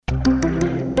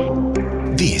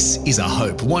This is a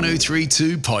Hope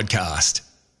 1032 podcast.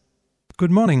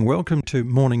 Good morning. Welcome to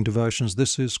Morning Devotions.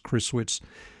 This is Chris Witts.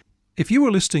 If you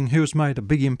were listing who has made a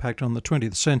big impact on the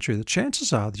 20th century, the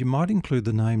chances are that you might include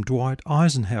the name Dwight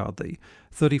Eisenhower, the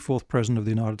 34th President of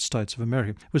the United States of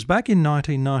America. It was back in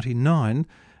 1999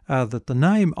 that the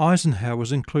name Eisenhower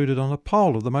was included on a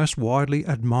poll of the most widely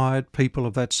admired people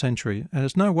of that century. And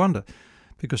it's no wonder,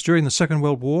 because during the Second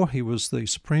World War he was the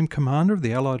Supreme Commander of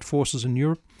the Allied forces in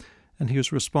Europe, and he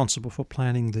was responsible for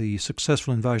planning the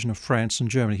successful invasion of France and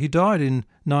Germany. He died in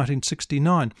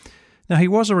 1969. Now, he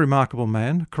was a remarkable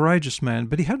man, a courageous man,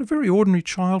 but he had a very ordinary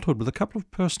childhood with a couple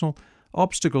of personal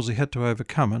obstacles he had to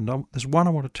overcome, and there's one I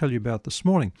want to tell you about this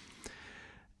morning.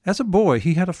 As a boy,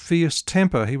 he had a fierce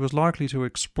temper. He was likely to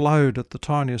explode at the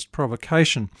tiniest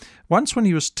provocation. Once when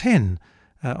he was 10,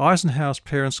 Eisenhower's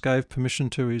parents gave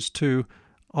permission to his two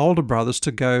older brothers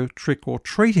to go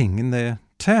trick-or-treating in their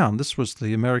town. This was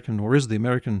the American, or is the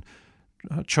American,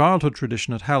 childhood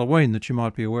tradition at Halloween that you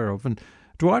might be aware of. And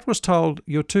Dwight was told,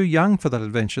 "You're too young for that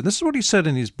adventure." This is what he said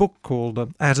in his book called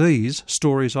At Ease,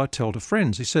 Stories I Tell to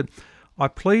Friends. He said, "I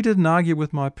pleaded and argued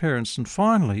with my parents, and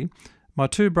finally my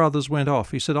two brothers went off."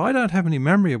 He said, "I don't have any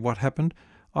memory of what happened.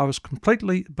 I was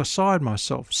completely beside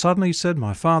myself. Suddenly," he said,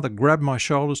 "my father grabbed my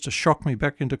shoulders to shock me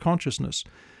back into consciousness.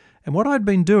 And what I'd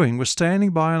been doing was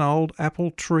standing by an old apple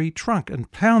tree trunk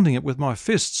and pounding it with my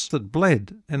fists that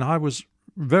bled, and I was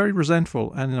very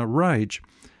resentful and in a rage.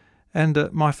 And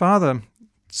my father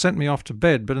sent me off to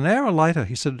bed, but an hour later,"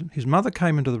 he said, his mother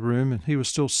came into the room and he was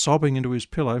still sobbing into his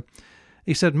pillow.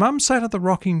 He said, "Mum sat at the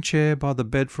rocking chair by the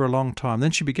bed for a long time.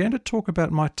 Then she began to talk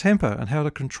about my temper and how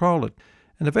to control it.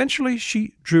 And eventually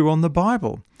she drew on the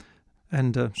Bible."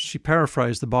 And she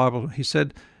paraphrased the Bible. He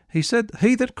said,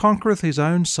 "He that conquereth his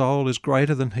own soul is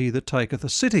greater than he that taketh a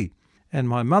city. And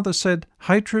my mother said,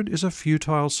 hatred is a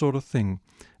futile sort of thing.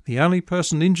 The only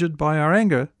person injured by our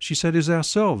anger," she said, "is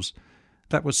ourselves."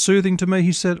 That was soothing to me,"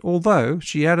 he said, "although,"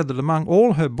 she added, "that among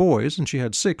all her boys," and she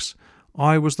had 6,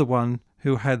 "I was the one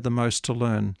who had the most to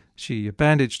learn." She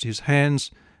bandaged his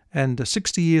hands, and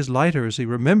 60 years later, as he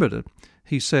remembered it,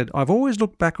 he said, "I've always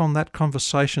looked back on that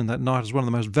conversation that night as one of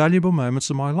the most valuable moments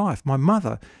of my life. My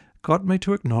mother got me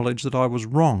to acknowledge that I was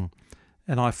wrong,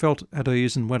 and I felt at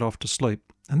ease and went off to sleep.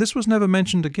 And this was never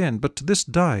mentioned again, but to this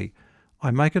day,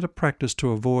 I make it a practice to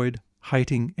avoid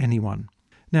hating anyone."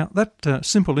 Now, that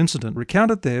simple incident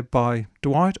recounted there by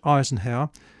Dwight Eisenhower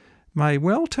may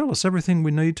well tell us everything we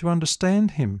need to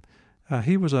understand him.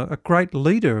 He was a great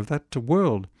leader of that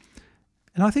world.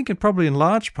 And I think probably in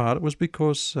large part it was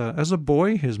because as a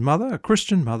boy, his mother, a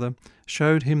Christian mother,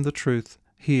 showed him the truth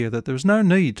here, that there was no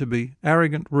need to be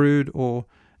arrogant, rude, or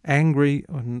angry,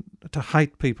 and to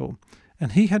hate people.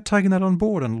 And he had taken that on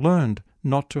board and learned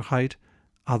not to hate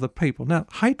other people. Now,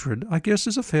 hatred, I guess,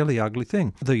 is a fairly ugly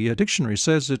thing. The dictionary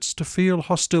says it's to feel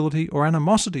hostility or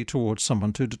animosity towards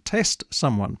someone, to detest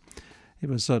someone. It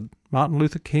was Martin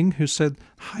Luther King who said,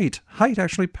 hate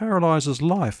actually paralyzes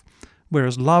life,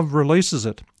 whereas love releases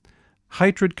it.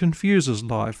 Hatred confuses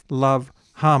life, love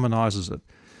harmonizes it.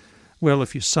 Well,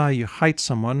 if you say you hate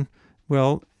someone,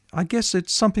 well, I guess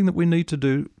it's something that we need to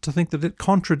do, to think that it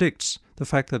contradicts the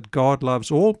fact that God loves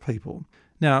all people.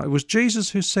 Now, it was Jesus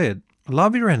who said,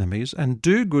 "Love your enemies and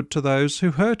do good to those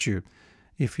who hurt you.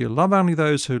 If you love only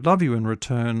those who love you in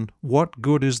return, what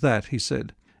good is that?" he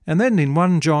said. And then in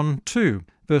 1 John 2,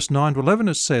 verse 9 to 11,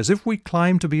 it says, "If we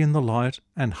claim to be in the light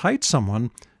and hate someone,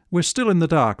 we're still in the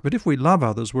dark. But if we love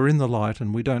others, we're in the light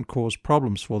and we don't cause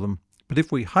problems for them. But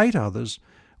if we hate others,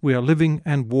 we are living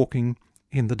and walking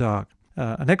in the dark."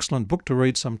 An excellent book to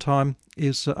read sometime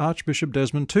is Archbishop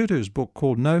Desmond Tutu's book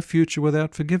called No Future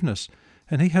Without Forgiveness.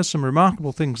 And he has some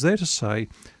remarkable things there to say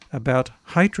about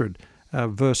hatred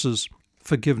versus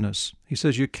forgiveness. He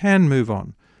says you can move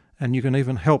on, and you can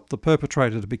even help the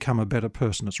perpetrator to become a better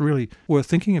person. It's really worth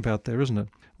thinking about there, isn't it?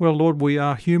 Well, Lord, we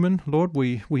are human. Lord,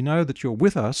 we know that you're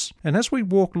with us. And as we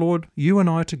walk, Lord, you and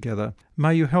I together,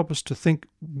 may you help us to think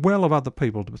well of other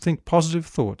people, to think positive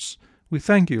thoughts. We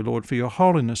thank you, Lord, for your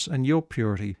holiness and your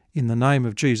purity. In the name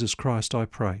of Jesus Christ, I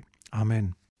pray.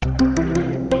 Amen.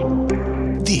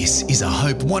 This is a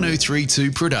Hope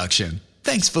 1032 production.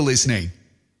 Thanks for listening.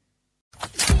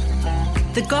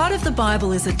 The God of the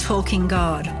Bible is a talking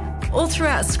God. All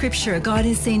throughout Scripture, God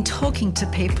is seen talking to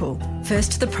people,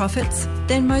 first to the prophets,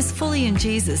 then most fully in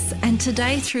Jesus, and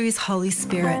today through his Holy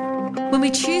Spirit. When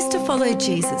we choose to follow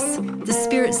Jesus, the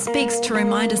Spirit speaks to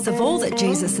remind us of all that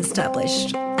Jesus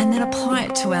established and then apply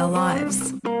it to our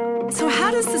lives. So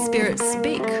how does the Spirit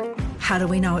speak? How do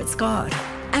we know it's God?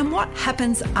 And what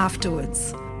happens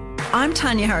afterwards? I'm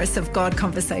Tanya Harris of God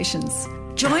Conversations.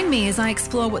 Join me as I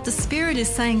explore what the Spirit is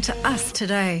saying to us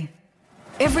today.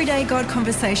 Everyday God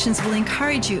Conversations will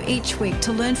encourage you each week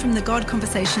to learn from the God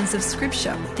conversations of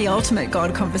Scripture, the ultimate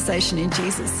God conversation in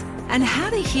Jesus, and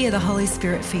how to hear the Holy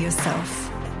Spirit for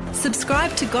yourself.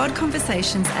 Subscribe to God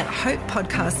Conversations at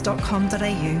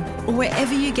hopepodcast.com.au or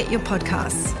wherever you get your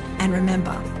podcasts. And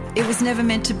remember, it was never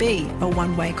meant to be a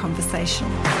one-way conversation.